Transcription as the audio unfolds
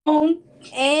And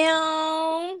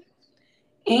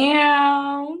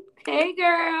Hey,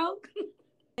 girl.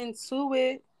 into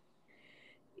it.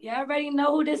 You already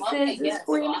know who this is. This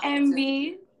Queen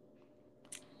Envy,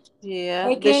 Yeah,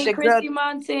 this aka your girl. Chrissy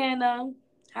Montana.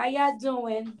 How y'all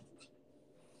doing?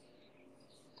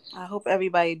 I hope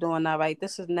everybody doing all right.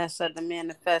 This is Nessa the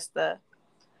Manifesta.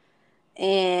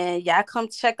 And y'all come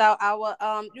check out our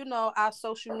our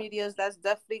social medias. That's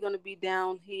definitely gonna be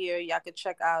down here. Y'all can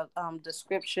check out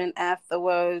description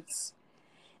afterwards.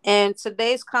 And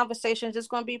today's conversation is just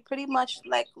gonna be pretty much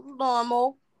like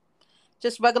normal.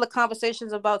 Just regular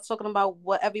conversations about talking about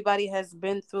what everybody has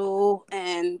been through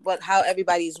and what how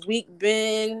everybody's week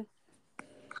been.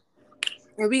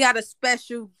 And we got a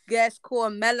special guest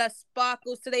called Mela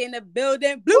Sparkles today in the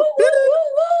building. Woo, Blue, blue.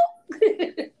 woo,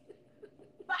 woo, woo.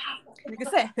 Like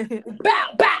I said. Bow,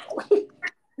 bow.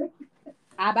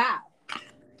 I bow.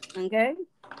 Okay.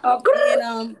 Oh, And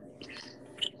grrr.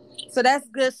 so that's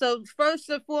good. So first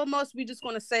and foremost, we just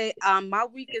want to say my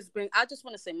week has been I just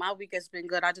want to say my week has been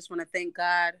good. I just want to thank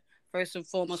God first and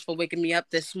foremost for waking me up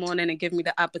this morning and giving me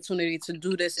the opportunity to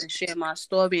do this and share my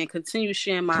story and continue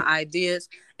sharing my ideas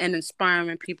and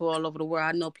inspiring people all over the world.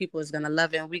 I know people is gonna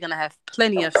love it and we're gonna have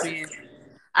plenty of fans.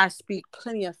 I speak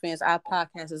plenty of fans. Our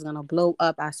podcast is gonna blow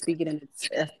up. I speaking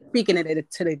it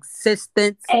into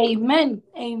existence. Amen.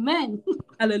 Amen.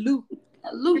 Hallelujah.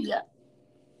 Hallelujah.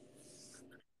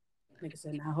 Nigga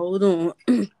said, now hold on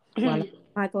while I put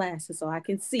my glasses so I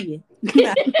can see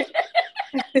it.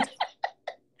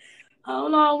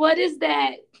 Hold on. What is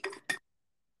that?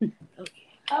 Okay.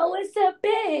 Oh, it's a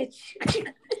bitch.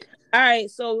 All right,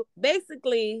 so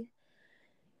basically,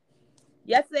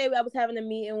 yesterday I was having a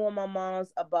meeting with my moms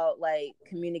about like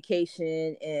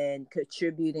communication and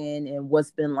contributing and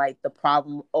what's been like the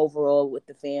problem overall with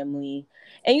the family.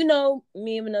 And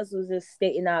me and Vanessa was just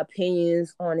stating our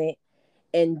opinions on it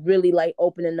and really like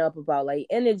opening up about like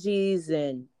energies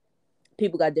and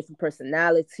people got different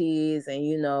personalities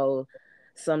and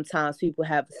sometimes people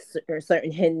have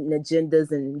certain hidden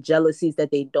agendas and jealousies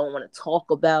that they don't want to talk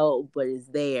about but is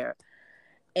there.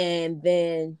 And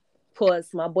then, of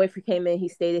course, my boyfriend came in. He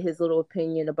stated his little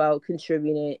opinion about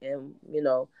contributing and,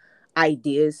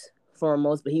 ideas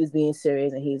foremost. But he was being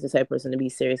serious, and he's the type of person to be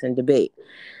serious in debate.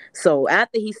 So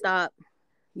after he stopped,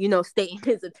 stating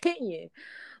his opinion,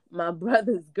 my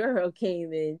brother's girl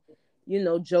came in,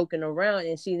 joking around,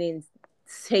 and she didn't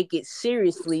take it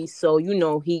seriously. So,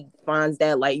 he finds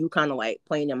that like you kind of like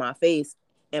playing in my face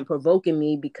and provoking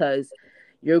me because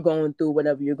you're going through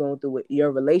whatever you're going through with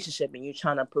your relationship and you're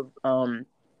trying to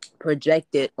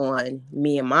project it on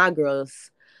me and my girl's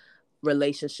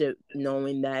relationship,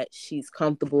 knowing that she's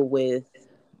comfortable with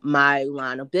my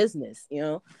line of business.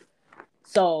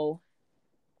 So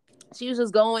she was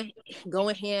just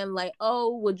going hand like,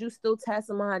 oh, would you still test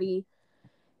somebody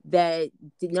that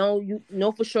you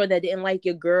know for sure that didn't like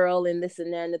your girl and this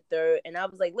and that and the third? And I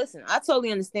was like, listen, I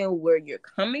totally understand where you're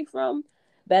coming from,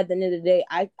 but at the end of the day,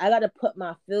 I gotta put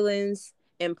my feelings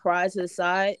and pride to the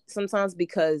side sometimes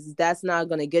because that's not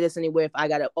gonna get us anywhere if I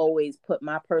gotta always put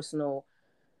my personal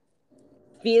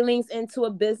feelings into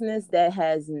a business that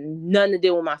has nothing to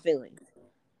do with my feelings.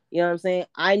 You know what I'm saying?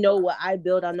 I know what I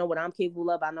build, I know what I'm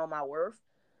capable of, I know my worth.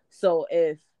 So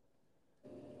if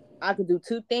I could do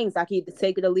two things, I could either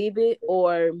take it or leave it,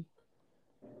 or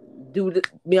you know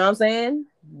what I'm saying?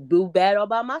 Do bad all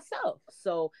by myself.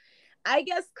 So I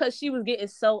guess because she was getting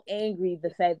so angry,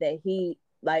 the fact that he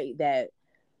like that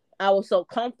I was so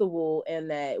comfortable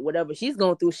and that whatever she's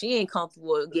going through, she ain't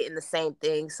comfortable getting the same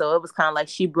thing. So it was kind of like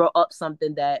she brought up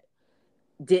something that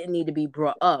didn't need to be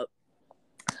brought up.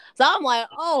 So I'm like,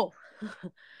 oh,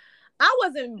 I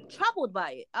wasn't troubled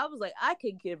by it. I was like, I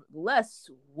could give less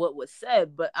what was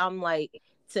said, but I'm like,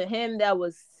 to him, that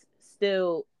was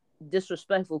still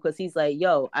disrespectful because he's like,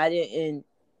 yo, I didn't.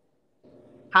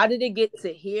 How did it get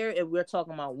to here? And we're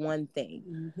talking about one thing.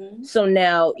 Mm-hmm. So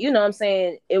now, you know what I'm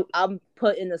saying? I'm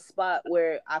put in a spot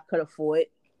where I could afford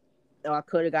or I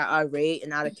could have got irate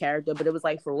and out of character, but it was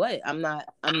like, for what? I'm not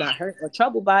hurt or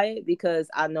troubled by it because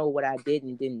I know what I did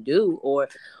and didn't do, or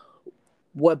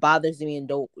what bothers me and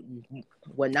don't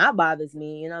what not bothers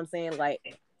me. You know what I'm saying?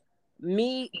 Like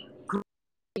me,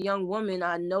 a young woman,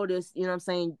 I noticed, you know what I'm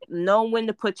saying, know when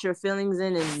to put your feelings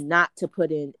in and not to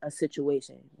put in a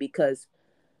situation, because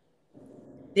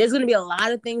there's gonna be a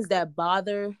lot of things that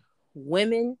bother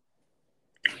women,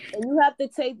 and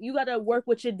you gotta work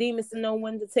with your demons to know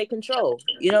when to take control.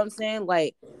 You know what I'm saying?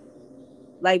 But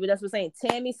that's what I'm saying.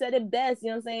 Tammy said it best. You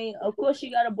know what I'm saying? Of course, she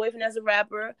got a boyfriend as a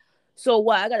rapper. So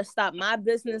what? I gotta stop my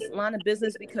line of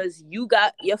business because you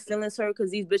got your feelings hurt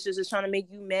because these bitches is trying to make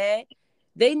you mad.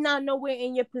 They not nowhere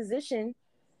in your position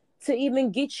to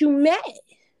even get you mad.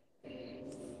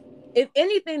 If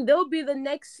anything, they'll be the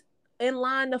next in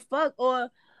line to fuck.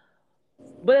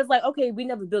 But it's like, okay, we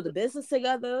never built a business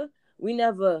together. We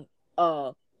never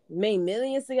made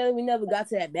millions together. We never got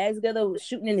to that bag together,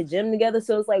 shooting in the gym together.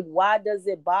 So it's like, why does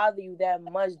it bother you that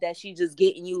much that she just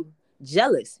getting you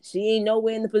jealous? She ain't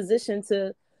nowhere in the position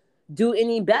to do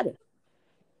any better.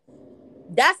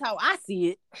 That's how I see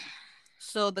it.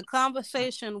 So the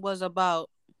conversation was about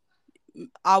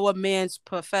our man's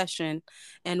profession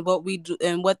and what we do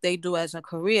and what they do as a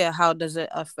career. How does it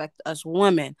affect us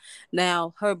women?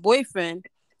 Now, her boyfriend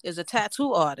is a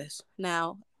tattoo artist.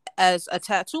 Now, as a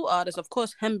tattoo artist, of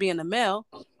course, him being a male,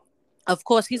 of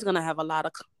course, he's gonna have a lot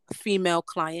of female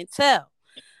clientele.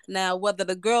 Now, whether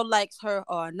the girl likes her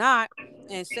or not,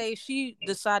 and say she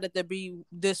decided to be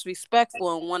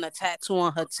disrespectful and want a tattoo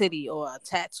on her titty or a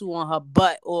tattoo on her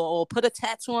butt or put a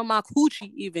tattoo on my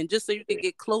coochie even just so you can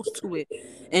get close to it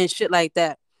and shit like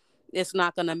that, it's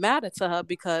not gonna matter to her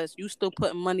because you still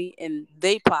putting money in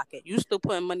their pocket. You still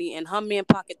putting money in her man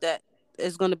pocket that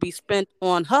is gonna be spent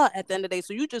on her at the end of the day.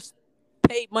 So you just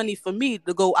paid money for me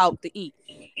to go out to eat.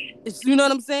 You know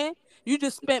what I'm saying? You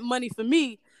just spent money for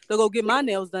me to go get my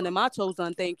nails done and my toes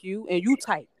done, thank you, and you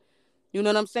tight. You know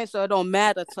what I'm saying? So it don't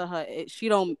matter to her. She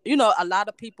don't, a lot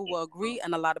of people will agree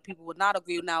and a lot of people would not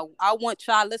agree. Now, I want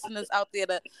y'all listeners out there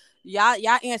to, y'all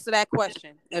answer that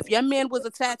question. If your man was a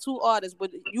tattoo artist,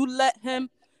 would you let him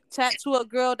tattoo a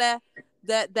girl that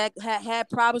had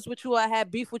problems with you or had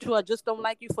beef with you or just don't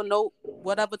like you for no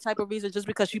whatever type of reason, just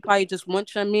because she probably just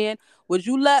wants your man? Would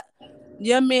you let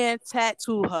your man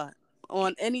tattoo her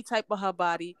on any type of her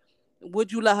body?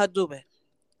 Would you let her do it?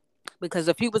 Because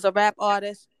if he was a rap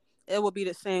artist, it would be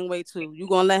the same way too. You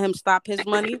gonna let him stop his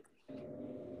money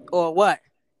or what?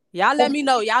 Y'all let me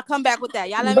know. Y'all come back with that.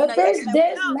 Y'all let me know. But Y'all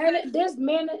let me know. there's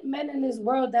men in this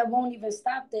world that won't even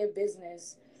stop their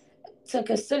business to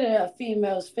consider a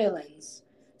female's feelings.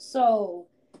 So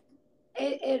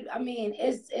I mean,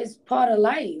 it's part of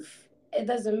life. It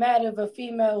doesn't matter if a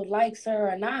female likes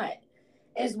her or not.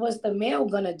 It's what's the male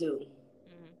gonna do.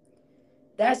 Mhm.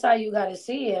 That's how you gotta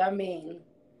see it. I mean,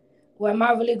 well, am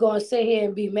I really gonna sit here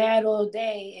and be mad all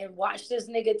day and watch this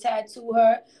nigga tattoo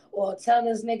her or tell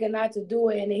this nigga not to do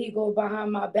it and then he go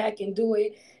behind my back and do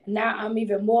it? Now I'm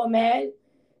even more mad.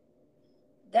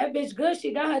 That bitch good.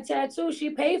 She got her tattoo. She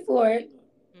paid for it.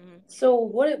 Mhm. So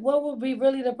what would be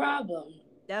really the problem?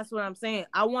 That's what I'm saying.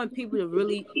 I want people to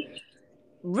really,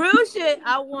 real shit.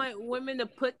 I want women to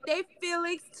put their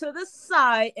feelings to the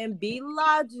side and be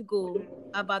logical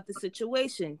about the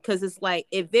situation. Because it's like,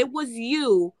 if it was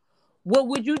you, what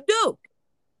would you do?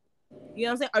 You know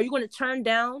what I'm saying? Are you going to turn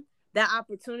down that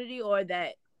opportunity or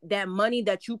that money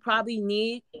that you probably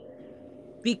need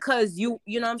because you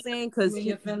know what I'm saying? Because in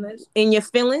your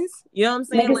feelings, you know what I'm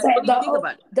saying? Nigga Like, said really think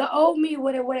about it. the old me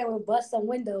would bust some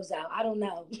windows out. I don't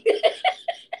know.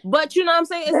 But you know what I'm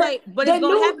saying? It's like, but it's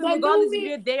gonna happen regardless if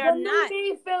you're there or the new not.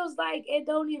 me feels like it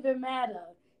don't even matter.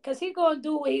 Cause he gonna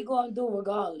do what he gonna do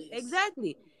regardless.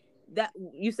 Exactly. That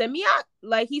you said me out,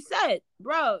 like he said,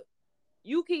 bro.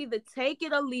 You can either take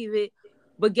it or leave it,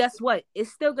 but guess what?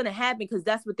 It's still gonna happen because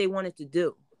that's what they wanted to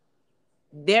do.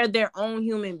 They're their own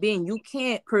human being. You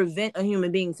can't prevent a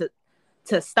human being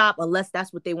to stop unless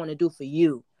that's what they want to do for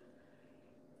you.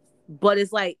 But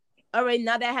it's like, all right,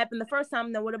 now that happened the first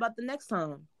time, then what about the next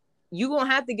time? You're gonna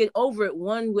have to get over it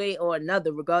one way or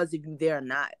another, regardless if you're there or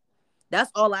not.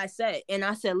 That's all I said. And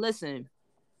I said, listen,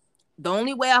 the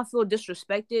only way I feel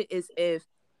disrespected is if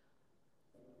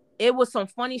it was some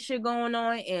funny shit going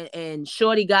on and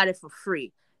Shorty got it for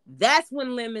free. That's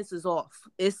when limits is off.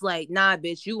 It's like, nah,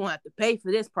 bitch, you gonna have to pay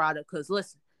for this product because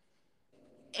listen,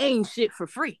 ain't shit for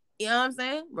free. You know what I'm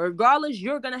saying? Regardless,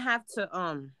 you're gonna have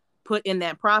to put in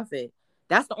that profit.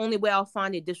 That's the only way I'll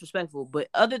find it disrespectful. But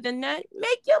other than that,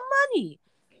 make your money.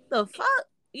 The fuck?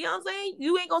 You know what I'm saying?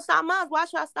 You ain't gonna stop mine. Why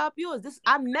should I stop yours?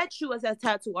 I met you as a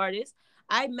tattoo artist.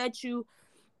 I met you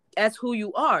as who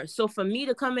you are. So for me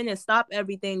to come in and stop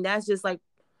everything, that's just like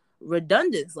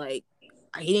redundant. Like,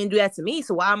 he didn't do that to me,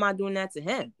 so why am I doing that to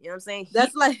him? You know what I'm saying?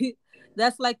 That's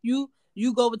like you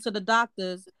go over to the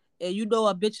doctors and you know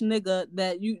a bitch nigga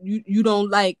that you don't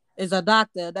like is a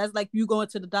doctor. That's like you going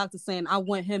to the doctor saying, I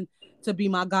want him to be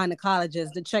my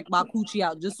gynecologist to check my coochie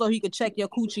out just so he could check your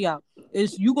coochie out.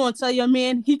 Is you gonna tell your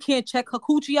man he can't check her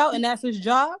coochie out and that's his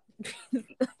job?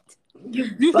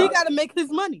 He gotta make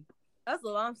his money. That's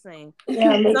what I'm saying.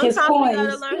 Yeah, make his Sometimes we coins.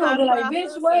 gotta learn You how gonna to be put like, our bitch,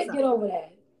 feelings to the what? side. Get over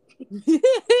that.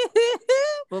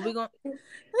 But we gonna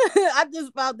I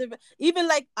just found it. Even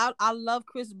like I love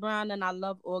Chris Brown and I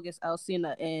love August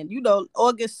Alsina, and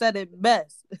August said it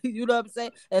best. You know what I'm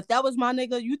saying? If that was my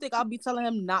nigga, you think I'll be telling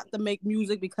him not to make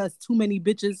music because too many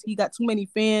bitches, he got too many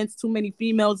fans, too many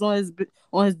females on his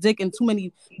dick, and too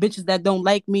many bitches that don't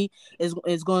like me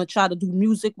is gonna try to do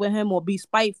music with him or be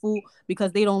spiteful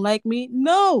because they don't like me?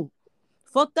 No,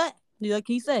 fuck that. Like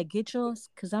he said, get yours,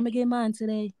 cause I'm gonna get mine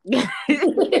today. That's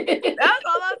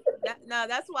all no,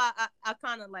 that's why I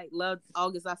kind of like loved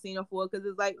August Alsina for, because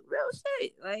it's like real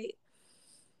shit. Like,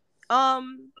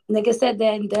 Nigga said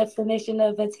that definition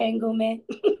of entanglement.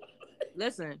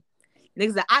 listen,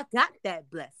 niggas said, I got that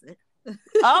blessing.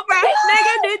 All right,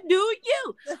 nigga, then do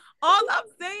you. All I'm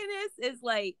saying is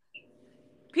like,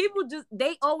 people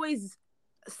they always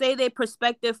say their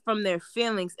perspective from their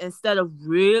feelings instead of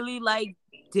really like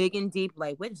digging deep.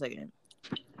 Like, wait a second.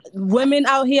 Women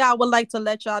out here, I would like to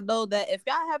let y'all know that if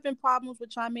y'all having problems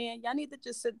with y'all man, y'all need to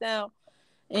just sit down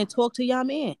and talk to y'all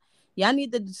man. Y'all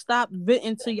need to stop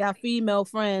venting to y'all female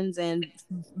friends and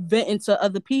venting to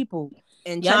other people.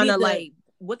 And y'all trying to like,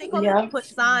 what they call it, put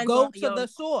signs go on, to the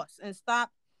source and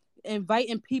stop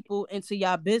inviting people into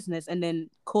y'all business and then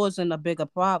causing a bigger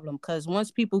problem. Because once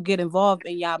people get involved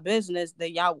in y'all business,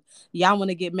 then y'all want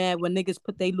to get mad when niggas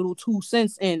put their little 2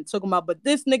 cents in, talking about, but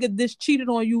this nigga this cheated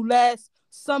on you last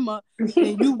summer and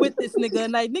you with this nigga,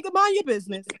 and like, nigga, mind your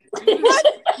business. What?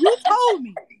 You told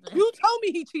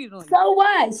me he cheated on you.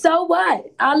 So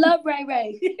what? I love Ray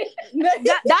Ray.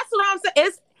 That's what I'm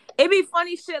saying. It be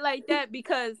funny shit like that,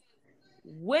 because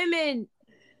women,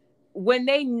 when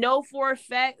they know for a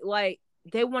fact, like,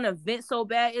 they want to vent so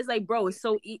bad, it's like, bro, it's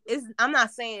so I'm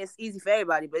not saying it's easy for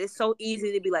everybody, but it's so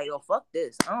easy to be like, oh, fuck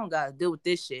this, I don't gotta deal with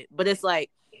this shit. But it's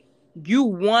like, you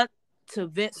want to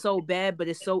vent so bad, but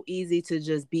it's so easy to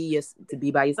just be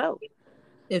by yourself.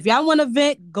 If y'all want to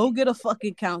vent, go get a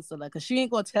fucking counselor, because she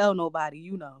ain't gonna tell nobody,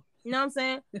 You know what I'm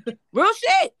saying? Real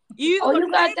shit. You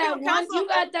got that one. You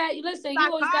got that. Listen, you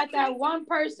always got that one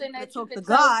person that you can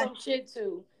tell some shit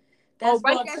to. That's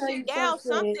write that shit down,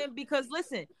 something. Because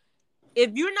listen,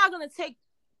 if you're not gonna take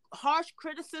harsh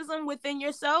criticism within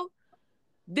yourself,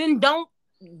 then don't.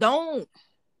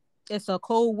 It's a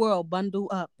cold world. Bundle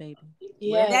up, baby.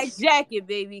 Yes. Wear that jacket,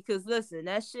 baby. Because listen,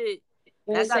 that shit.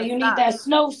 You need that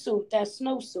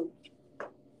snowsuit.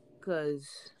 Because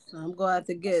I'm gonna have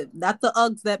to get not the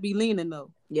Uggs that be leaning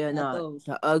though. Yeah, not those.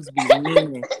 The Uggs be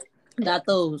leaning. Not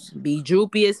those. Be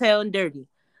droopy as hell and dirty.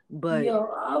 But yo,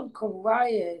 I'm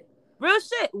crying. Real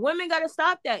shit. Women gotta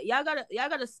stop that. Y'all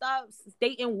gotta stop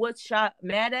stating what y'all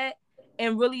mad at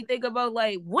and really think about,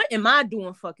 like, what am I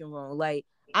doing fucking wrong? Like,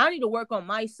 I need to work on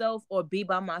myself or be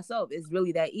by myself. It's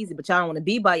really that easy. But y'all don't want to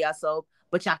be by yourself,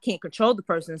 but y'all can't control the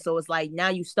person. So it's like, now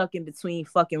you stuck in between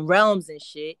fucking realms and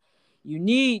shit. You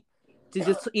need to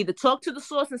just either talk to the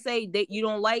source and say that you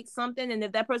don't like something, and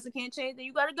if that person can't change, then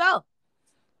you gotta go.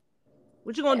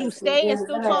 What you gonna do? Stay and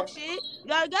still talk shit? You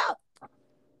gotta go.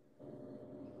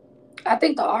 I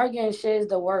think the arguing shit is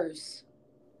the worst.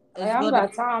 Like, I don't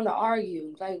got time to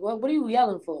argue. Like, what are you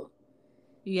yelling for?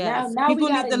 Yes. Now people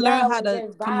need to learn how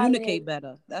to communicate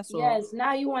better. That's all. Yes.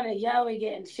 Now you want to yell and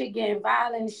getting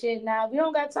violent and shit. Now we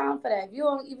don't got time for that. If you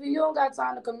don't got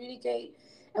time to communicate,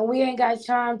 and we ain't got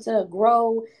time to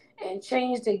grow and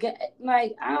change to get,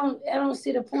 like, I don't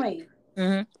see the point.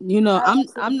 Mm-hmm.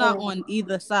 I'm not on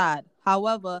either side.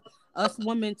 However, us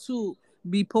women too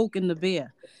be poking the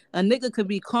bear. A nigga could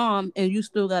be calm and you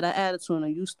still got an attitude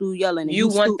and you still yelling. And you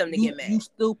want them to get mad. You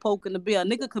still poking the bear. A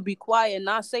nigga could be quiet and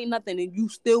not say nothing and you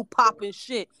still popping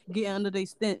shit, get under their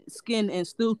skin and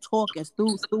still talking,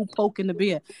 still poking the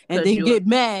bear, and then get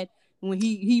mad when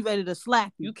he ready to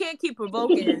slap you. You can't keep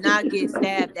provoking and not get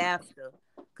stabbed after,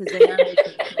 because then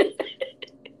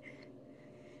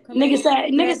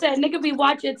Nigga said nigga be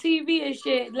watching TV and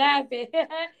shit, laughing.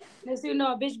 Next a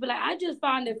bitch be like, I just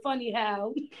find it funny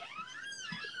how.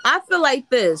 I feel like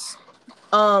this.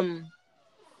 Women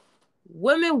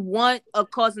want a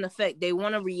cause and effect. They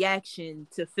want a reaction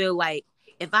to feel like,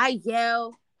 if I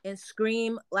yell and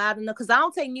scream loud enough, because I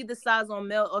don't take neither sides on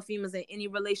male or females in any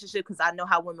relationship, because I know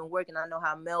how women work and I know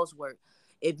how males work.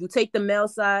 If you take the male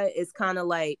side, it's kind of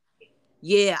like,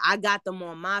 yeah, I got them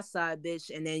on my side, bitch.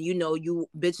 And then, you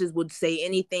bitches would say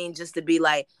anything just to be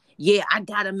like, yeah, I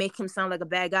gotta make him sound like a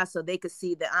bad guy so they could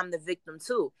see that I'm the victim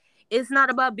too. It's not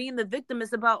about being the victim.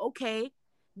 It's about, okay,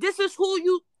 this is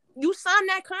who you signed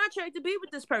that contract to be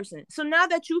with this person. So now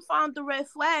that you found the red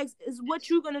flags, is what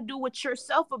you're gonna do with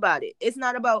yourself about it. It's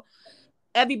not about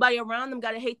everybody around them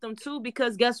gotta hate them too,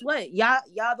 because guess what? Y'all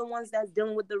the ones that's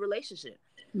dealing with the relationship.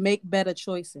 Make better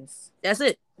choices. That's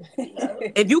it.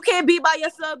 If you can't be by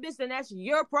yourself, bitch, then that's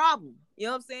your problem. You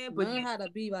know what I'm saying? But Learn how to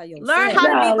be by learn yourself. how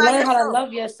to be Yeah, by learn how to yourself.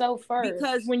 love yourself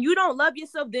Because first. when you don't love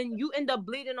yourself, then you end up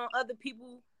bleeding on other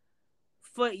people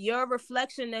for your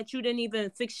reflection that you didn't even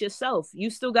fix yourself. You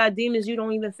still got demons you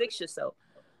don't even fix yourself.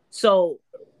 So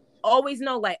always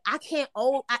know, like, I can't.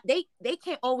 They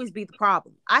can't always be the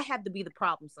problem. I have to be the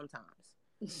problem sometimes.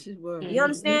 You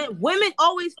understand? Women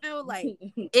always feel like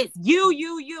it's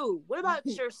you. What about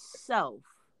yourself?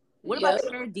 What about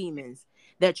Yep, your demons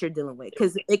that you're dealing with?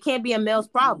 Because it can't be a male's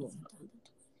problem.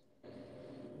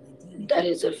 that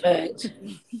is a fact.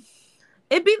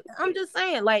 It be. I'm just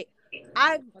saying, like,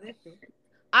 I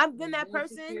I've been that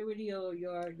person. Insecurity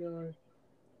or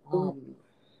um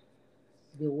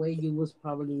the way you was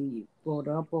probably brought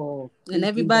up or And thinking that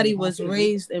everybody it has was to be.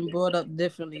 raised and brought up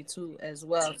differently too, as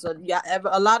well. So yeah,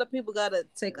 a lot of people gotta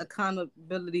take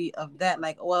accountability of that.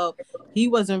 Like, well, he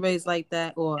wasn't raised like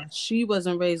that, or she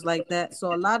wasn't raised like that.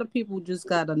 So a lot of people just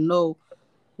gotta know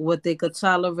what they could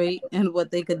tolerate and what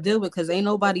they could deal with, because ain't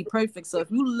nobody perfect. So if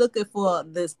you looking for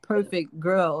this perfect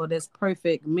girl or this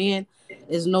perfect man,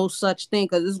 is no such thing,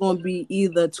 because it's going to be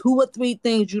either two or three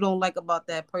things you don't like about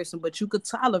that person, but you could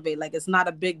tolerate. Like, it's not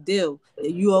a big deal,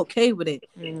 you okay with it,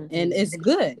 and it's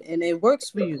good and it works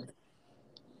for you.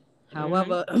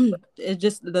 However, it's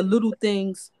just the little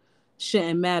things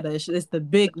shouldn't matter. It's the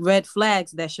big red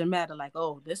flags that should matter. Like,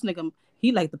 oh, this nigga,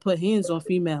 he like to put hands on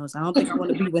females. I don't think I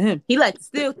want to be with him. He like to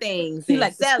steal things He and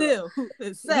like to sell them. steal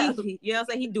and sell. You know what I'm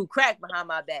saying? He do crack behind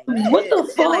my back. What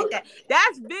the Shit like fuck? that.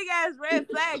 That's big ass red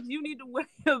flags you need to worry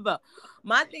about.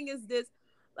 My thing is this,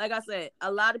 like I said,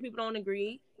 a lot of people don't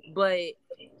agree, but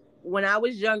when I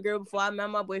was younger, before I met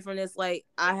my boyfriend, it's like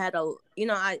I had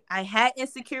I had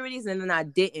insecurities and then I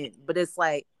didn't. But it's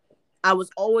like I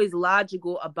was always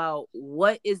logical about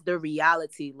what is the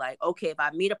reality. Like, okay, if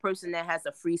I meet a person that has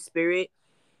a free spirit,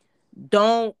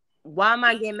 don't why am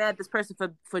I getting mad at this person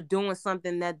for doing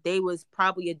something that they was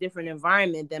probably a different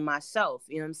environment than myself?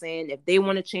 You know what I'm saying? If they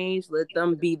want to change, let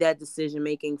them be that decision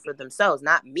making for themselves,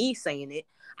 not me saying it.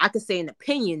 I could say an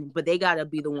opinion, but they gotta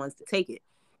be the ones to take it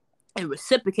and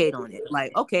reciprocate on it.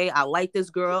 Like, okay, I like this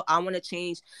girl. I want to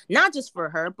change, not just for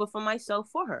her, but for myself,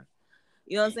 for her.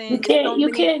 You know what I'm You saying? There's can't so you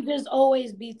many. can't just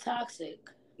always be toxic.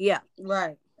 Yeah.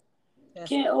 Right. That's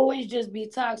Can't always just be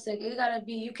toxic. It gotta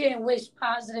be. You can't wish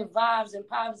positive vibes and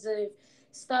positive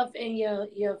stuff in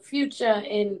your future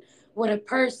and with a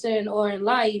person or in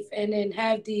life, and then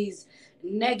have these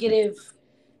negative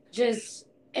just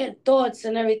thoughts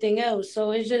and everything else.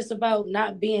 So it's just about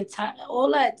not being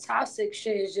all that toxic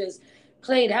shit is just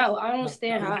played out. I don't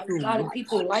understand how a lot of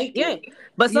people like Yeah. it.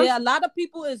 But some yeah, a lot of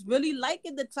people is really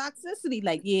liking the toxicity.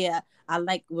 Like, yeah, I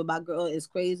like when my girl is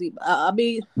crazy. I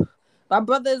mean, my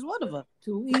brother is one of them.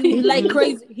 He like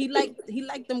crazy. He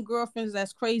like them girlfriends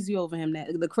that's crazy over him.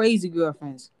 That the crazy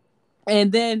girlfriends,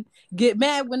 and then get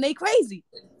mad when they crazy.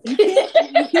 You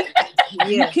can't. You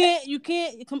yeah. can't. You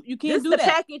can't This do the that.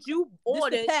 package you This the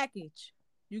ordered. package.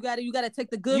 You gotta take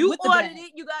the good You with the ordered bad.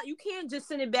 it. You can't just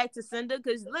send it back to sender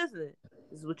because listen,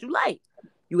 this is what you like.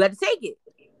 You got to take it.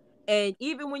 And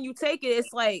even when you take it,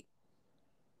 it's like,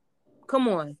 come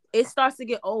on. It starts to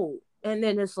get old. And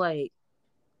then it's like,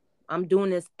 I'm doing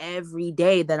this every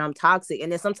day that I'm toxic.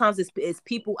 And then sometimes it's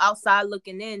people outside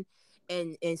looking in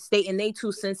and stating they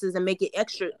two senses and make it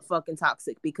extra fucking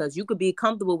toxic because you could be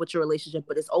comfortable with your relationship,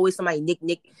 but it's always somebody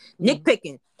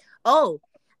nitpicking. Oh,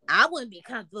 I wouldn't be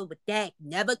comfortable with that.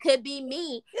 Never could be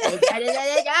me. And da, da,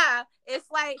 da, da, da. It's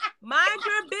like, mind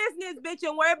your business, bitch,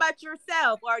 and worry about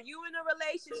yourself. Are you in a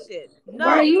relationship?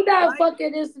 Bro, No. you not Why?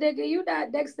 fucking this nigga. You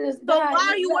not next to this So guy. why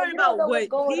are you worried You don't about know what's what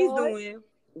going he's on. doing?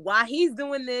 Why he's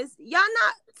doing this? Y'all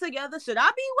not together. Should I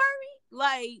be worried?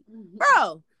 Like,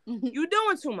 bro, you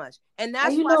doing too much. And And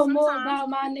that's you why know more sometimes, about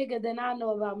my nigga than I know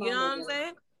about you my know what I'm nigga.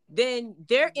 saying? Then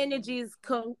their energies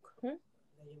come.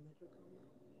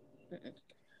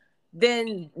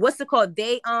 Then what's it called?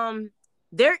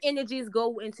 Their energies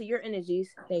go into your energies.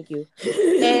 Thank you.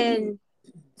 And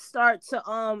it starts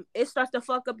to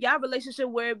fuck up y'all relationship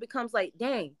where it becomes like,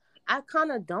 dang, I kind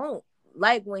of don't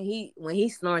like when he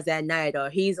snores at night or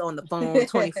he's on the phone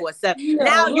 24/7.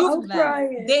 Now Yo, you I'm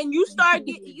crying. then you start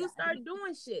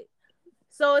doing shit.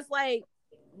 So it's like,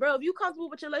 bro, if you comfortable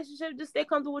with your relationship, just stay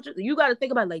comfortable with you got to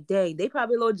think about it like, dang, they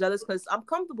probably a little jealous because I'm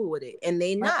comfortable with it and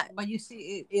they not. But you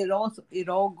see, it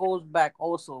all goes back.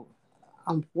 Also,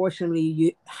 unfortunately,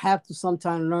 you have to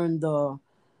sometimes learn the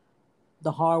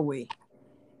hard way.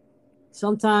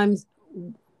 Sometimes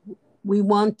we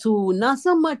want to not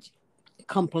so much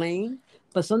complain,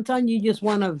 but sometimes you just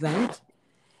want to vent,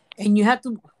 and you have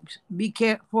to be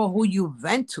careful who you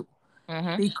vent to.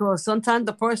 Mm-hmm. because sometimes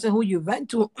the person who you vent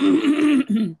to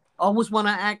always want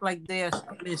to act like they're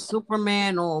Miss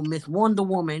Superman or Miss Wonder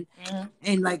Woman, Mm-hmm.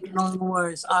 and like in other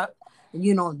words,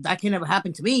 that can never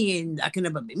happen to me, and that can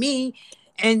never be me,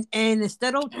 and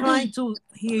instead of trying to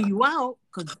hear you out,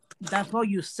 because that's all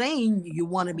you're saying, you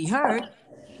want to be heard,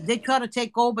 they try to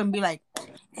take over and be like,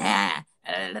 ah,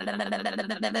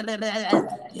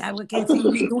 yeah, we can see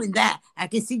me doing that. I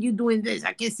can see you doing this.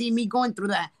 I can see me going through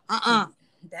that.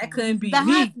 That couldn't be That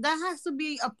me. has to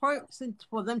be a person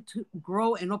for them to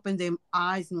grow and open their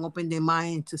eyes and open their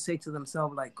mind to say to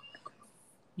themselves, like,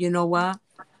 you know what?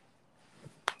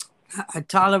 I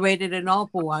tolerated it all,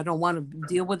 but I don't want to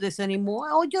deal with this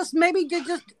anymore. Or just maybe they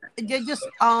just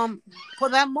for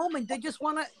that moment they just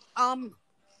want to um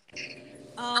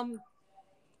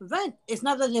vent. It's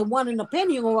not that they want an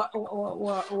opinion or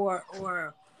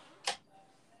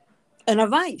an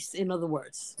advice. In other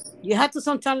words, you have to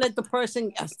sometimes let the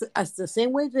person, as the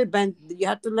same way they vent, you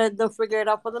have to let them figure it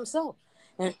out for themselves,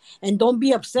 and don't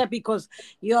be upset because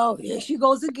here she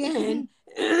goes again.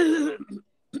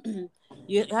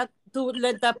 You have to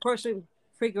let that person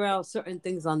figure out certain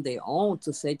things on their own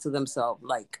to say to themselves,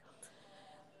 like,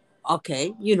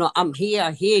 okay, I'm here,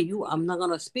 I hear you, I'm not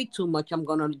gonna speak too much, I'm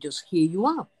gonna just hear you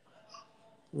out,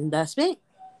 and that's it.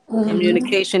 Mm-hmm.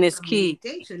 Communication is key.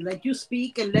 Communication, let you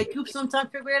speak and let you sometimes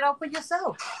figure it out for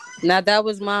yourself. Now that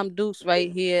was Mom Dukes right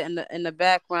here in the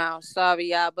background.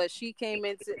 Sorry, y'all, but she came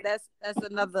into that's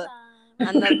another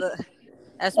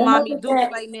that's Mommy Another Dukes day.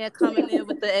 right now coming in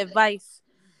with the advice.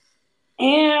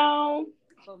 And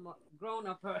From a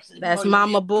grown-up person That's or your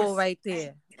Mama Bull person. right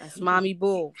there. That's Mommy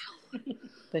Bull.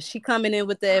 But she coming in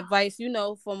with the advice,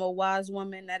 from a wise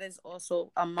woman that is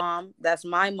also a mom. That's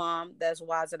my mom. That's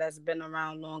wiser. That's been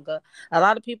around longer. A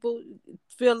lot of people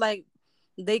feel like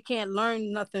they can't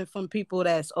learn nothing from people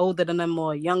that's older than them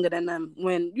or younger than them.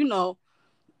 When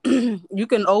you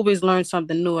can always learn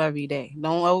something new every day.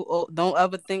 Don't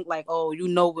ever think like, oh, you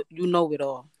know it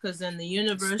all. Because in the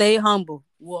universe, Stay humble.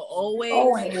 will always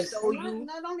always. show Not, you.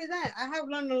 not only that, I have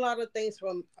learned a lot of things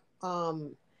from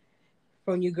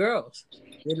you girls.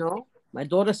 My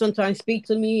daughter sometimes speak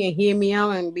to me and hear me out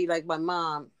and be like, "My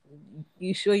mom,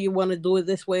 you sure you want to do it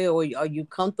this way, or are you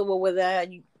comfortable with that?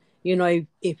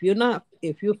 If you're not,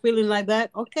 if you're feeling like that,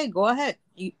 okay, go ahead.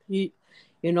 It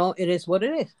is what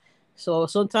it is." So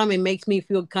sometimes it makes me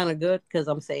feel kind of good because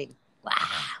I'm saying, "Wow,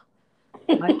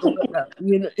 my daughter,"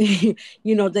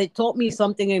 they taught me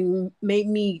something and made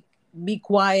me be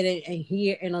quiet and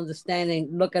hear and understand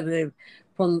and look at it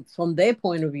from their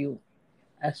point of view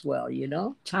as well.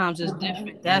 Times is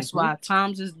different. That's Hmm. why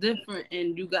times is different,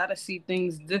 and you gotta see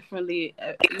things differently.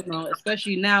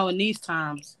 Especially now in these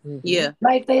times. Hmm. Yeah,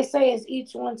 Like they say, it's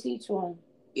each one teach one.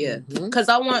 yeah. Hmm. Because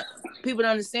I want people to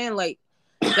understand, like,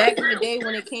 back in the day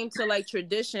when it came to like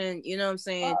tradition, you know what I'm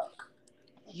saying?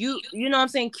 You know what I'm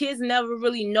saying? Kids never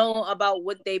really know about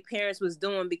what their parents was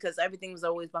doing because everything was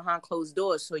always behind closed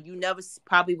doors. So you never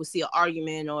probably would see an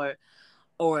argument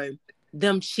or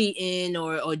them cheating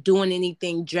or doing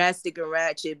anything drastic or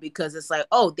ratchet because it's like,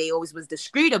 oh, they always was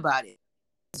discreet about it.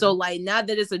 So like now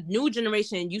that it's a new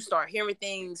generation and you start hearing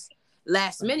things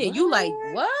last minute, you like,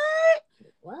 what?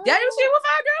 Daddy was What? shit with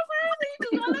our girlfriends and you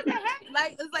just gonna let that happen.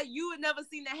 Like it's like you would never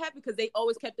seen that happen because they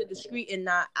always kept it discreet and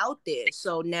not out there.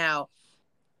 So now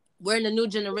we're in a new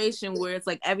generation where it's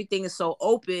like everything is so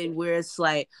open where it's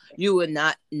like you would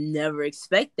not never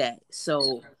expect that.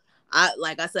 So I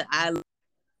said, I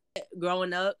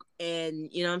growing up and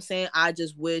you know what I'm saying, I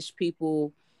just wish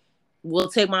people will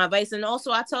take my advice. And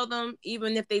also I tell them,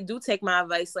 even if they do take my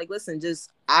advice, like, listen,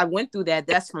 just I went through that.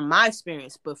 That's from my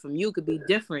experience, but from you could be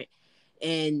different.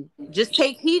 And just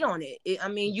take heed on it. I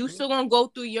mean, you still gonna go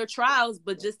through your trials,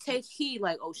 but just take heed.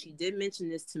 Like, oh, she did mention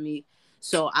this to me,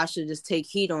 so I should just take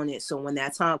heed on it. So when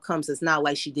that time comes, it's not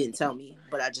like she didn't tell me,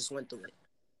 but I just went through it.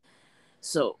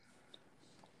 So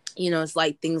it's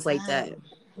like things like that.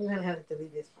 I'm gonna have to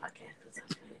delete this podcast because I'm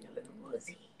feeling a little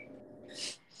woozy.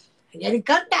 I gotta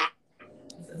cut that.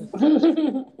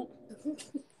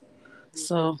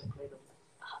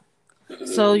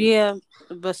 So yeah.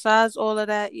 Besides all of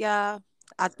that, y'all,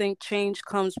 I think change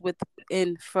comes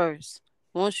within first.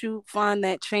 Once you find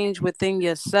that change within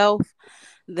yourself,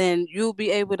 then you'll be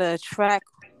able to attract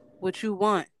what you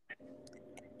want.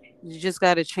 You just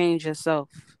got to change yourself.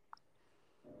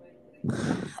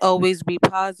 Always be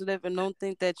positive and don't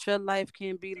think that your life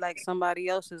can be like somebody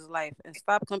else's life. And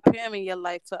stop comparing your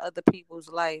life to other people's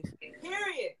life.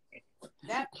 Period.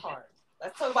 That part.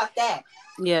 Let's talk about that.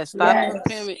 Yeah, Yes.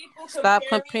 People stop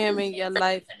comparing. comparing your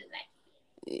life.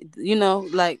 you know,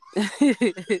 like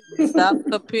stop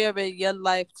comparing your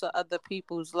life to other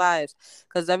people's lives,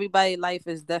 because everybody's life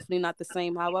is definitely not the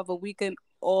same. However, we can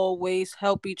always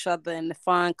help each other and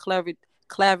find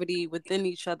clarity within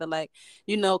each other, like,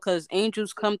 you know, because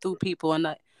angels come through people,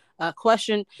 and a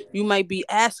question you might be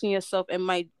asking yourself, it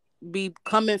might be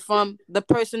coming from the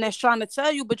person that's trying to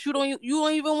tell you, but you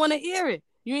don't even want to hear it.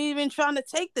 You ain't even trying to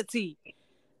take the tea.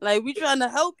 Like, we trying to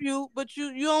help you, but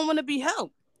you don't want to be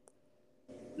helped,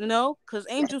 you know, because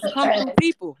angels come through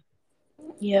people.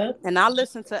 Yep. And I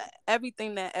listen to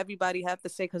everything that everybody have to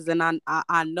say, because then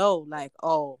I know, like,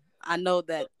 oh, I know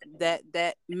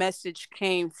that message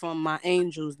came from my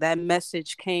angels. That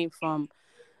message came from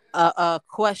a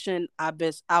question I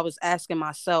was asking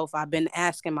myself. I've been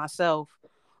asking myself,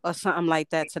 or something like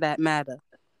that, to that matter.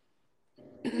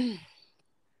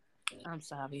 I'm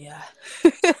sorry, yeah.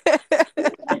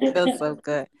 I feel so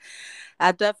good.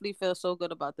 I definitely feel so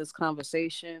good about this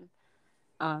conversation.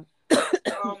 Uh,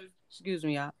 excuse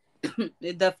me, y'all.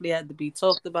 It definitely had to be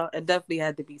talked about. It definitely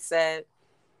had to be said.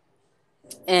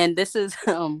 And this is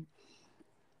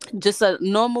just a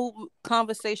normal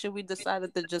conversation we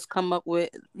decided to just come up with,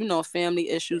 you know, family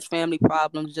issues, family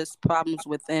problems, just problems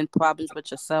within, problems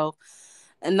with yourself.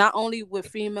 And not only with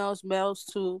females, males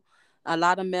too. A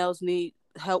lot of males need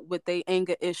help with their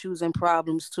anger issues and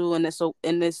problems too. And it's so,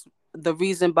 and this, the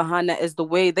reason behind that is the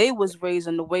way they was raised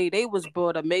and the way they was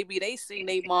brought up. Maybe they seen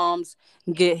their moms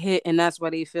get hit, and that's why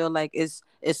they feel like it's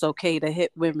okay to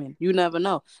hit women. You never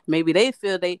know. Maybe they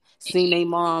feel they seen their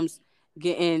moms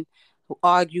getting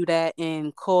argued at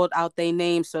and called out their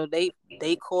name, so they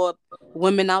called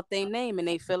women out their name, and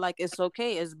they feel like it's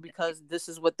okay. It's because this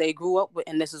is what they grew up with,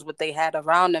 and this is what they had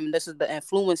around them, and this is the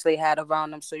influence they had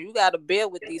around them. So you got to bear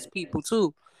with these people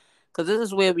too, because this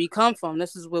is where we come from.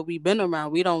 This is where we've been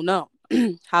around. We don't know.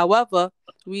 However,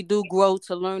 we do grow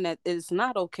to learn that it's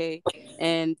not okay,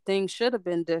 and things should have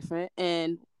been different,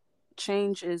 and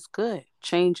change is good.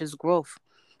 Change is growth.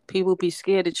 People be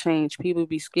scared to change. People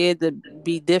be scared to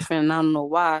be different. And I don't know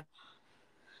why.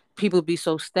 People be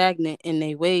so stagnant in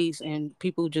their ways, and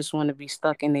people just want to be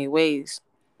stuck in their ways.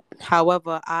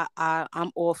 However,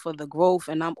 I'm all for the growth,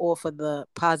 and I'm all for the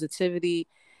positivity,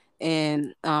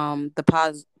 and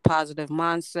the positive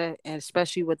mindset, and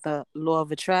especially with the law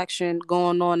of attraction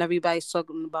going on. Everybody's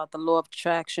talking about the law of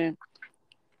attraction.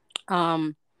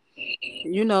 Um,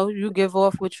 you know, you give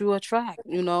off what you attract.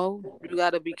 You know, you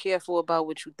got to be careful about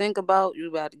what you think about.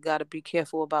 You got to be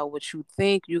careful about what you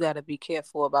think. You got to be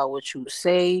careful about what you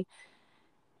say,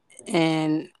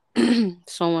 and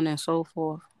so on and so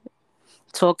forth.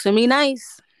 Talk to me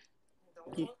nice.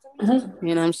 You know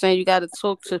what I'm saying? You got to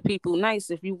talk to people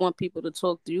nice if you want people to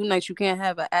talk to you nice. You can't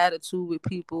have an attitude with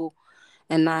people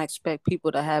and not expect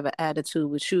people to have an attitude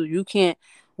with you. You can't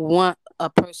want a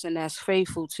person that's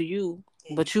faithful to you,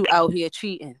 but you out here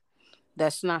cheating.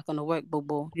 That's not gonna work, boo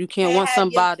boo. You can't want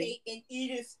somebody. Cake and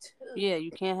eat it too. Yeah, you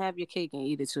can't have your cake and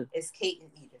eat it too. It's cake and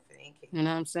eat it. It ain't cake. You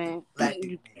know what I'm saying?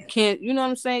 You can't. You know what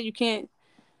I'm saying? You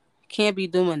can't be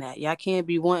doing that. Y'all can't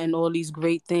be wanting all these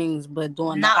great things, but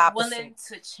doing not the opposite. Willing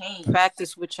to change.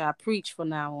 Practice what y'all preach from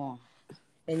now on.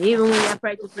 And even when y'all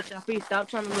practice what y'all preach, stop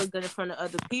trying to look good in front of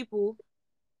other people.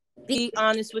 Be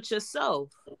honest with yourself.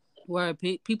 Where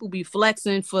people be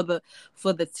flexing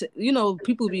you know,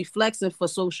 people be flexing for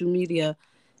social media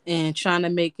and trying to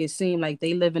make it seem like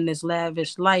they live in this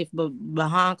lavish life, but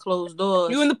behind closed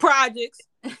doors, you in the projects.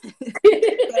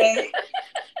 Okay.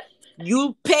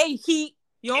 You pay heat.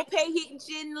 You don't pay heat and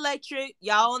shit and electric.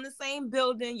 Y'all in the same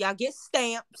building. Y'all get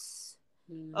stamps.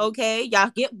 Okay.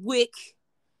 Y'all get WIC.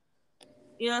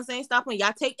 You know what I'm saying? Stop when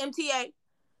y'all take MTA.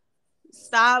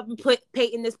 Stop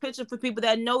painting this picture for people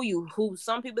that know you. Who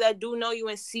some people that do know you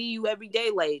and see you every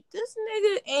day. Like, this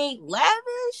nigga ain't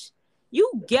lavish. You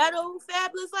ghetto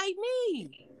fabulous like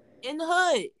me in the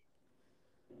hood.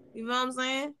 You know what I'm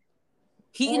saying?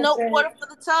 Heating up water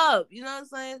for the tub. You know what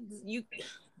I'm saying?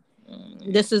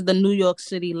 This is the New York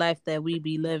City life that we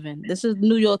be living. This is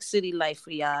New York City life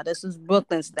for y'all. This is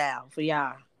Brooklyn style for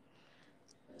y'all.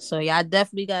 So y'all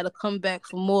definitely got to come back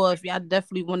for more if y'all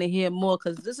definitely want to hear more,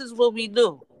 because this is what we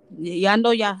do. Y'all know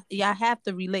y'all have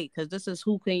to relate, because this is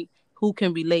who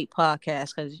can relate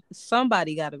podcast, because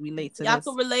somebody got to relate to y'all this.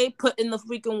 Y'all can relate putting the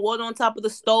freaking water on top of the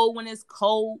stove when it's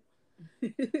cold.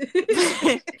 Ain't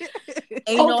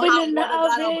opening the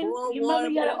oven. You remember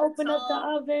you gotta open up the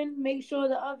oven, make sure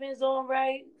the oven's on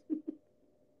right.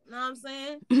 Know what I'm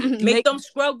saying? Make them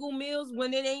struggle meals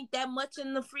when it ain't that much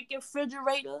in the freaking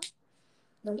refrigerator.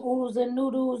 Them oodles and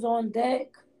noodles on deck.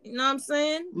 You know what I'm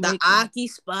saying? The Aki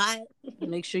spot.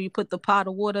 Make sure you put the pot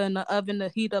of water in the oven to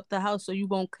heat up the house so you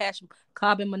won't catch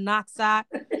carbon monoxide.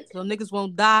 so niggas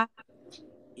won't die.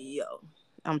 Yo.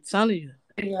 I'm telling you.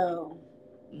 Yo,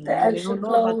 the No, they extra don't know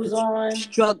about the clothes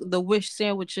on. the wish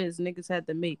sandwiches niggas had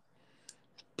to make.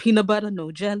 Peanut butter,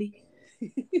 no jelly.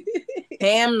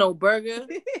 Ham, no burger.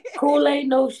 Kool-Aid,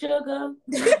 no sugar.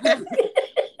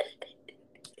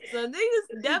 So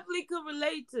niggas definitely could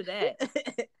relate to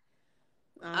that.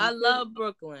 I love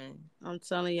Brooklyn. I'm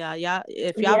telling y'all,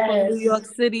 if y'all from New Yes. York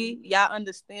City, y'all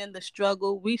understand the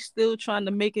struggle. We still trying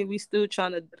to make it. We still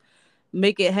trying to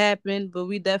make it happen, but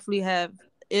we definitely have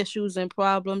issues and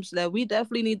problems that we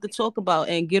definitely need to talk about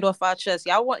and get off our chest.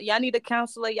 Y'all need a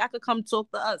counselor. Y'all could come talk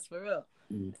to us for real.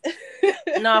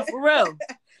 No, for real.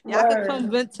 Y'all could come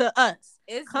Word. vent to us.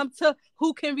 It's Come to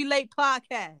Who Can Relate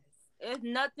podcast. it's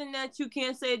nothing that you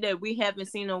can't say that we haven't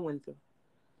seen or went through.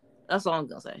 That's all I'm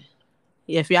gonna say.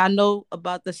 If y'all know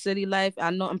about the city life,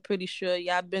 I'm pretty sure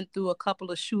y'all been through a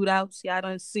couple of shootouts. Y'all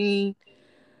done seen,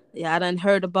 y'all done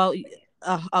heard about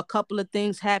a couple of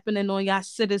things happening on y'all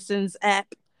Citizens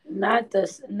app. Not the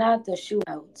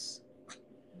shootouts.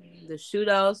 The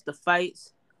shootouts, the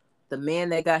fights, the man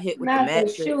that got hit with the Not the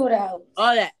mattress, shootouts.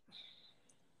 all that.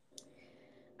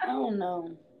 I don't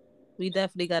know. We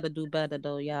definitely got to do better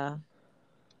though, y'all.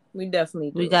 We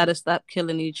definitely We do. got to stop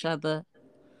killing each other.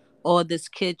 All this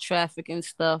kid trafficking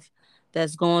stuff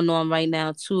that's going on right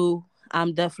now too.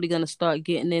 I'm definitely gonna start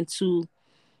getting into.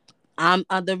 I'm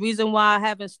the reason why I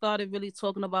haven't started really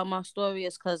talking about my story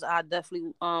is because I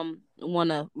definitely want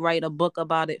to write a book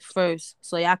about it first,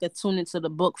 so y'all could tune into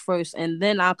the book first, and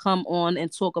then I'll come on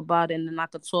and talk about it, and then I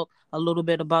could talk a little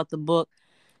bit about the book.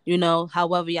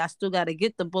 However, y'all still got to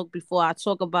get the book before I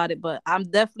talk about it. But I'm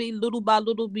definitely little by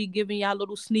little be giving y'all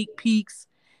little sneak peeks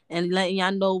and letting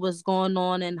y'all know what's going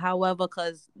on. And however,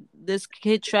 because this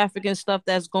kid trafficking stuff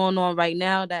that's going on right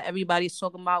now that everybody's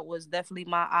talking about was definitely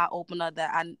my eye opener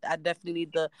that I definitely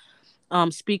need to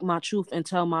speak my truth and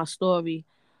tell my story.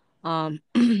 Um,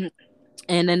 and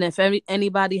then if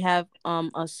anybody have a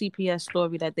CPS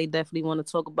story that they definitely want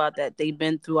to talk about that they've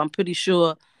been through, I'm pretty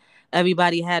sure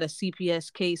everybody had a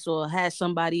CPS case or had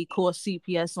somebody call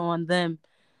CPS on them.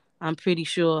 I'm pretty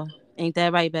sure. Ain't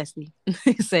that right, Bestie?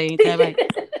 Say, ain't that right?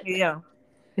 Yeah.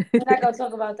 We're not gonna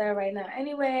talk about that right now.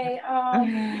 Anyway,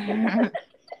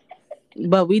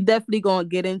 But we definitely gonna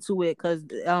get into it because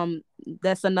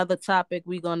that's another topic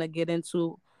we gonna get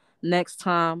into next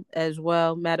time as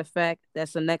well. Matter of fact,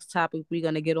 that's the next topic we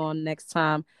gonna get on next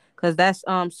time because that's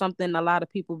something a lot of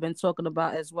people been talking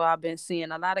about as well. I've been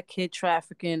seeing a lot of kid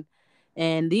trafficking,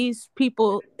 and these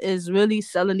people is really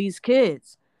selling these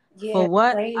kids yeah, for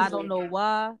what? I don't crazy. know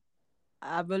why.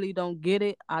 I really don't get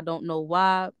it. I don't know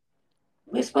why.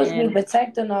 We're supposed to be And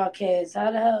protecting our kids.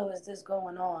 How the hell is this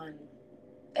going on?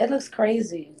 It looks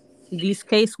crazy. these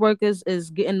caseworkers is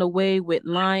getting away with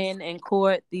lying in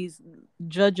court. These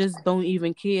judges don't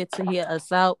even care to hear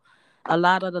us out. A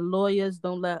lot of the lawyers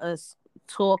don't let us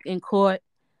talk in court.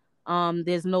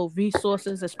 There's no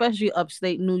resources, especially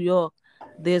upstate New York.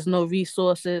 There's no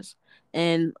resources,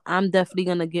 and I'm definitely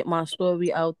gonna get my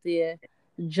story out there.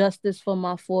 Justice for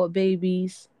my four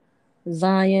babies,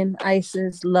 Zion,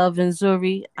 Isis, Love, and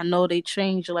Zuri. I know they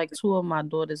changed like two of my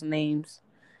daughter's names.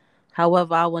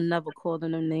 However, I will never call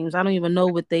them names. I don't even know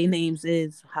what they names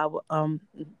is. How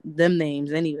them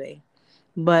names anyway.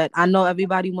 But I know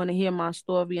everybody want to hear my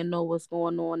story and know what's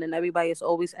going on, and everybody is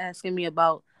always asking me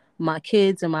about my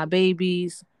kids and my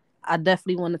babies. I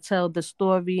definitely want to tell the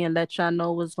story and let y'all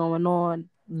know what's going on,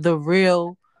 the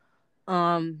real,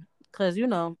 because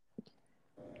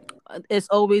it's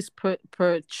always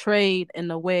portrayed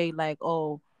in a way like,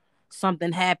 oh,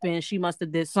 something happened, she must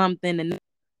have did something, and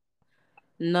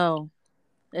no,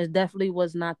 it definitely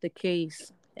was not the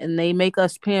case. And they make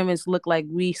us parents look like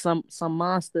we some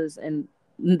monsters, and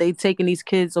they taking these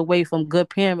kids away from good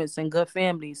parents and good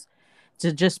families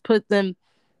to just put them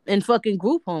in fucking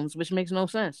group homes, which makes no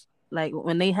sense. Like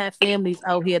when they have families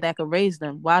out here that could raise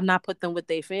them, why not put them with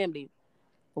their family?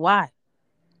 Why?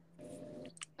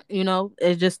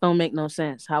 It just don't make no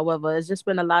sense. However, it's just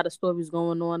been a lot of stories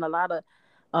going on, a lot of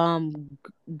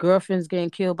girlfriends getting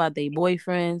killed by their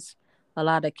boyfriends, a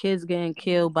lot of kids getting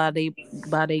killed by their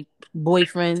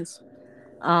boyfriends.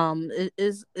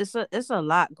 It's a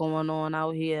lot going on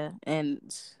out here, and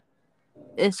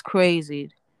it's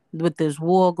crazy with this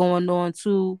war going on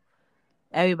too.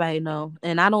 Everybody know,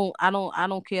 and I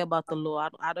don't care about the law.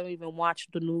 I don't even watch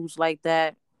the news like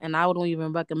that, and I don't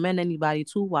even recommend anybody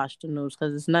to watch the news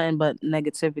because it's nothing but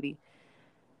negativity.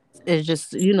 It's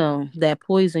just that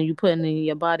poison you putting in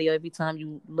your body every time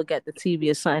you look at the TV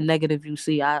is something negative you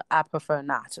see. I prefer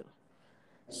not to.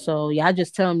 So y'all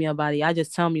just tell me about it. Y'all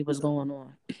just tell me what's going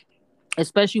on.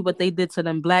 especially what they did to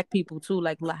them black people too,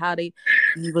 like how they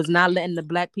was not letting the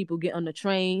black people get on the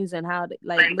trains, and how they,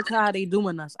 like, look how they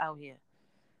doing us out here.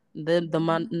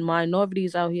 The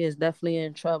minorities out here is definitely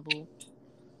in trouble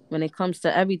when it comes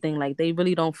to everything. Like, they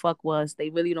really don't fuck with us, they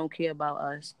really don't care about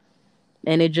us,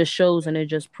 and it just shows and it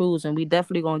just proves. And we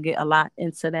definitely gonna get a lot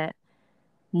into that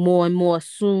more and more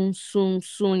soon, soon,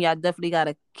 soon. Y'all definitely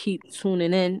gotta keep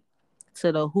tuning in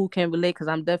to the Who Can Relate, because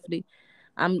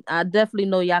I definitely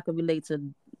know y'all can relate to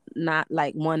not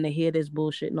like wanting to hear this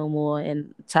bullshit no more,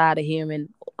 and tired of hearing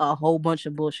a whole bunch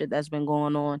of bullshit that's been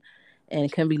going on,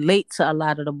 and can relate to a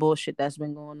lot of the bullshit that's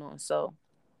been going on. So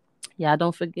y'all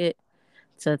don't forget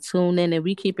to tune in, and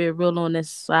we keep it real on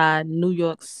this side, New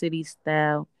York City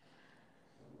style.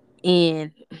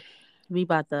 And we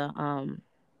about to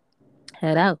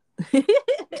head out.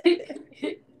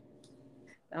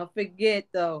 Don't forget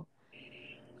though.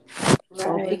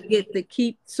 Don't Right. forget to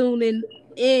keep tuning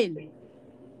in.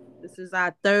 This is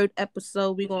our third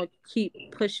episode. We're gonna keep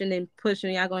pushing and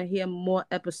pushing. Y'all gonna hear more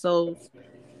episodes.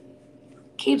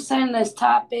 Keep sending us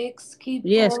topics. Keep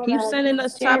Yes, all keep that sending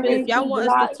us topics. If sharing. y'all Keep want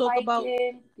us to talk about,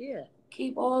 liking. yeah.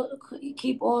 Keep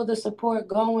all the support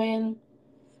going.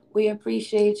 We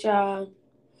appreciate y'all.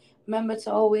 Remember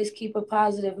to always keep a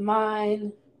positive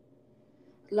mind.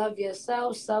 Love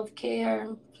yourself. Self care.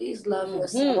 Please love Mm-hmm.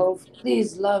 yourself.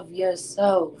 Please love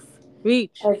yourself.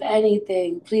 Reach. If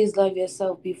anything, please love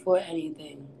yourself before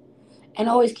anything. And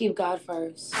always keep God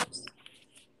first.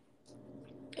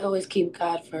 Always keep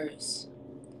God first.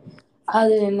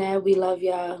 Other than that, we love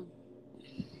y'all.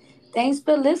 Thanks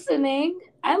for listening.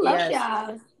 I love Yes.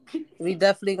 y'all. We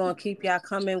definitely gonna keep y'all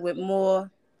coming with more.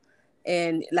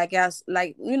 And like y'all,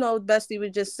 like, Bestie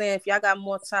was just saying, if y'all got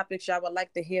more topics y'all would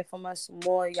like to hear from us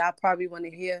more, y'all probably want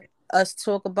to hear us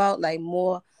talk about like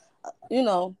more, you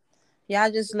know,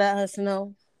 y'all just let us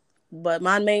know. But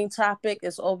my main topic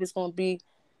is always gonna be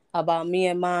about me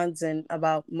and mines, and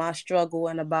about my struggle,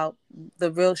 and about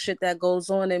the real shit that goes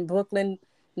on in Brooklyn,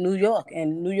 New York,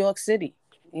 and New York City,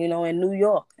 in New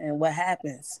York, and what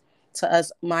happens to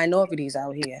us minorities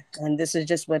out here. And this is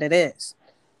just what it is.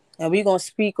 And we're going to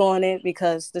speak on it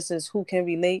because this is Who Can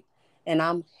Relate. And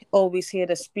I'm always here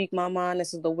to speak my mind.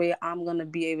 This is the way I'm going to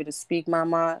be able to speak my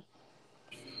mind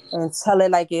and tell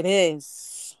it like it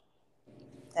is,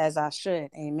 as I should.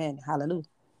 Amen. Hallelujah.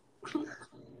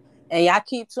 And y'all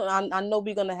keep to, I know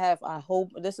we're gonna have, I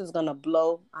hope this is gonna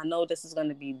blow. I know this is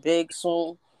gonna be big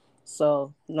soon.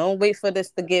 So don't wait for this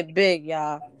to get big,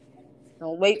 y'all.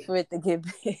 Don't wait for it to get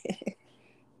big.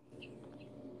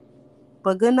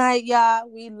 But good night, y'all.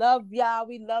 We love y'all.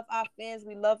 We love our fans.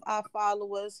 We love our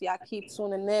followers. Y'all keep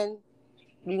tuning in.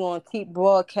 We're gonna keep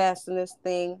broadcasting this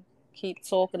thing. Keep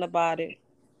talking about it.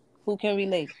 Who can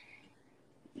relate?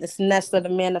 It's Nesta the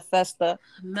Manifesta.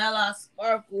 Mela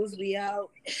Sparkles, we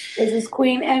out. This is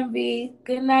Queen Envy.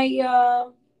 Good night,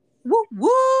 y'all. Woo woo.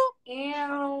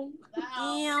 Ew.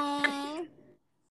 Ew.